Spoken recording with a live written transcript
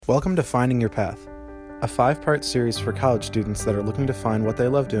Welcome to Finding Your Path, a 5-part series for college students that are looking to find what they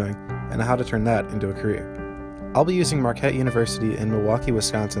love doing and how to turn that into a career. I'll be using Marquette University in Milwaukee,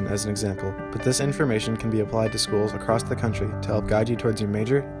 Wisconsin as an example, but this information can be applied to schools across the country to help guide you towards your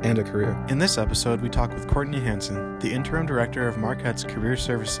major and a career. In this episode, we talk with Courtney Hanson, the interim director of Marquette's Career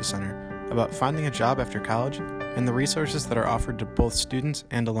Services Center, about finding a job after college and the resources that are offered to both students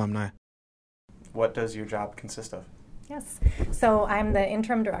and alumni. What does your job consist of? Yes. So I'm the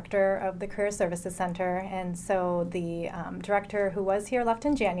interim director of the Career Services Center, and so the director who was here left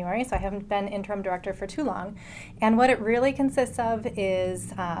in January, so I haven't been interim director for too long. And what it really consists of is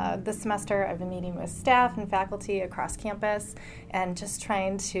this semester I've been meeting with staff and faculty across campus and just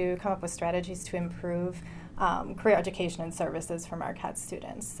trying to come up with strategies to improve career education and services for Marquette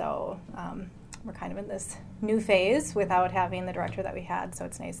students. So we're kind of in this new phase without having the director that we had, so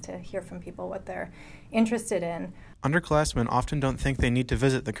it's nice to hear from people what they're interested in. Underclassmen often don't think they need to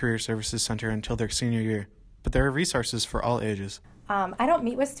visit the Career Services Center until their senior year, but there are resources for all ages. I don't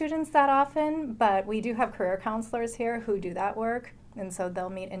meet with students that often, but we do have career counselors here who do that work, and so they'll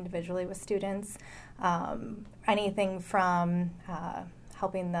meet individually with students. Anything from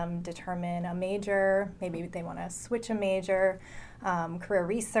helping them determine a major, maybe they want to switch a major, career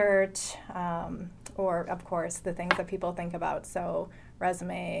research, or of course the things that people think about, so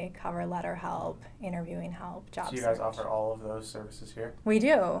resume, cover letter help, interviewing help, job search. So you guys offer all of those services here? We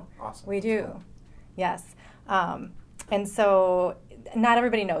do. Awesome. We do. Cool. Yes. And so not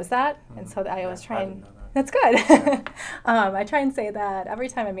everybody knows that, and so I always try and... That's good. Yeah. I try and say that every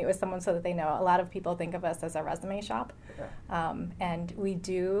time I meet with someone so that they know. A lot of people think of us as a resume shop, and we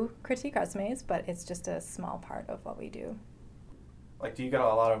do critique resumes, but it's just a small part of what we do. Like, do you get a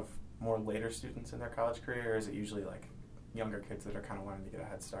lot of more later students in their college career, or is it usually like younger kids that are kind of wanting to get a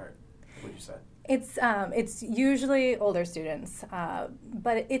head start, would you say? It's usually older students,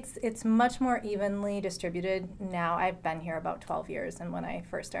 but it's much more evenly distributed now. I've been here about 12 years, and when I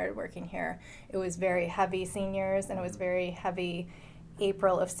first started working here, it was very heavy seniors, and it was very heavy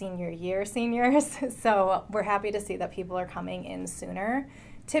April of senior year seniors. So we're happy to see that people are coming in sooner.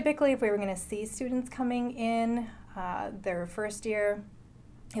 Typically, if we were going to see students coming in their first year,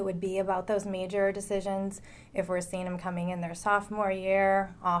 it would be about those major decisions. If we're seeing them coming in their sophomore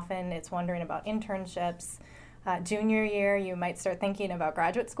year, often it's wondering about internships. Junior year, you might start thinking about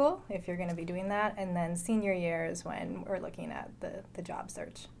graduate school if you're going to be doing that. And then senior year is when we're looking at the job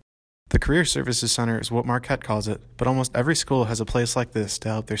search. The Career Services Center is what Marquette calls it, but almost every school has a place like this to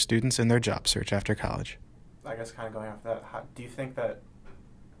help their students in their job search after college. I guess kind of going off that, do you think that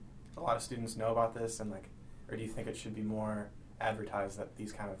a lot of students know about this, and or do you think it should be more advertised that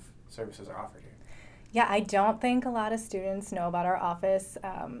these kind of services are offered here? Yeah, I don't think a lot of students know about our office.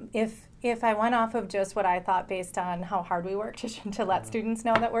 If I went off of just what I thought based on how hard we work to let students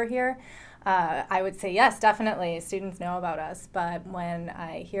know that we're here, I would say yes, definitely students know about us. But when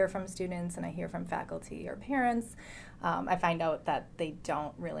I hear from students and I hear from faculty or parents, I find out that they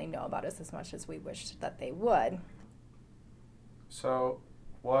don't really know about us as much as we wish that they would. So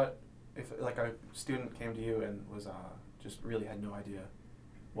what if a student came to you and was just really had no idea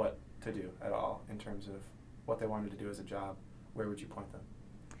what to do at all in terms of what they wanted to do as a job, where would you point them?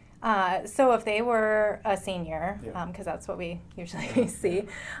 So if they were a senior, because that's what we usually see,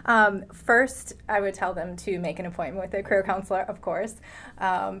 first I would tell them to make an appointment with a career counselor, of course,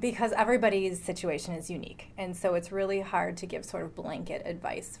 because everybody's situation is unique. And so it's really hard to give sort of blanket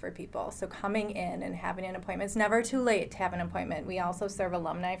advice for people. So coming in and having an appointment, it's never too late to have an appointment. We also serve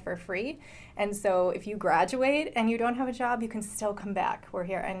alumni for free. And so if you graduate and you don't have a job, you can still come back. We're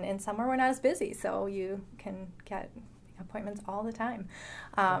here. And in summer, we're not as busy, so you can get appointments all the time.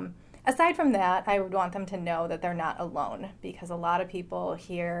 Aside from that, I would want them to know that they're not alone, because a lot of people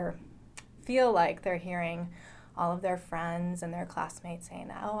here feel like they're hearing all of their friends and their classmates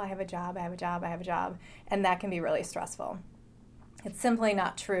saying, oh, I have a job, I have a job, I have a job, and that can be really stressful. It's simply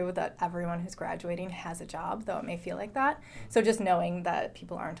not true that everyone who's graduating has a job, though it may feel like that. So just knowing that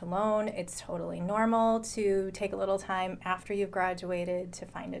people aren't alone, it's totally normal to take a little time after you've graduated to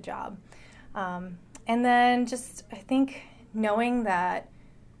find a job. And then just, I think, knowing that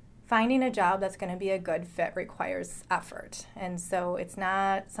finding a job that's going to be a good fit requires effort. And so it's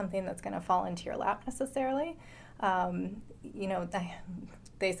not something that's going to fall into your lap necessarily.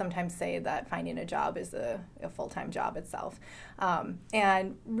 They sometimes say that finding a job is a full-time job itself.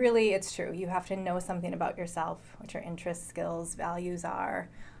 And really, it's true. You have to know something about yourself, what your interests, skills, values are,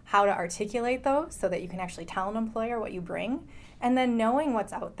 how to articulate those so that you can actually tell an employer what you bring. And then knowing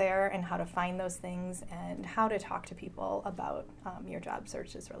what's out there and how to find those things and how to talk to people about your job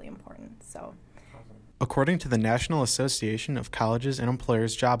search is really important. So, According to the National Association of Colleges and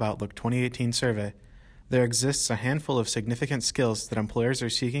Employers Job Outlook 2018 survey, there exists a handful of significant skills that employers are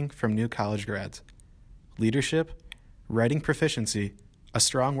seeking from new college grads: leadership, writing proficiency, a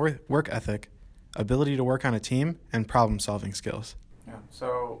strong work ethic, ability to work on a team, and problem-solving skills. Yeah.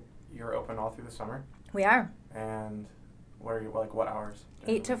 So you're open all through the summer? We are. And what are you, like, what hours?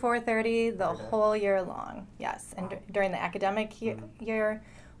 8 to 4:30 the whole year long, yes. And during the academic year,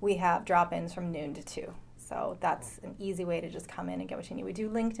 we have drop-ins from noon to 2. So that's an easy way to just come in and get what you need. We do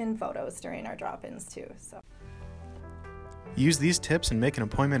LinkedIn photos during our drop-ins too. So use these tips and make an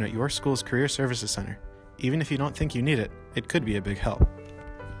appointment at your school's Career Services Center. Even if you don't think you need it, it could be a big help.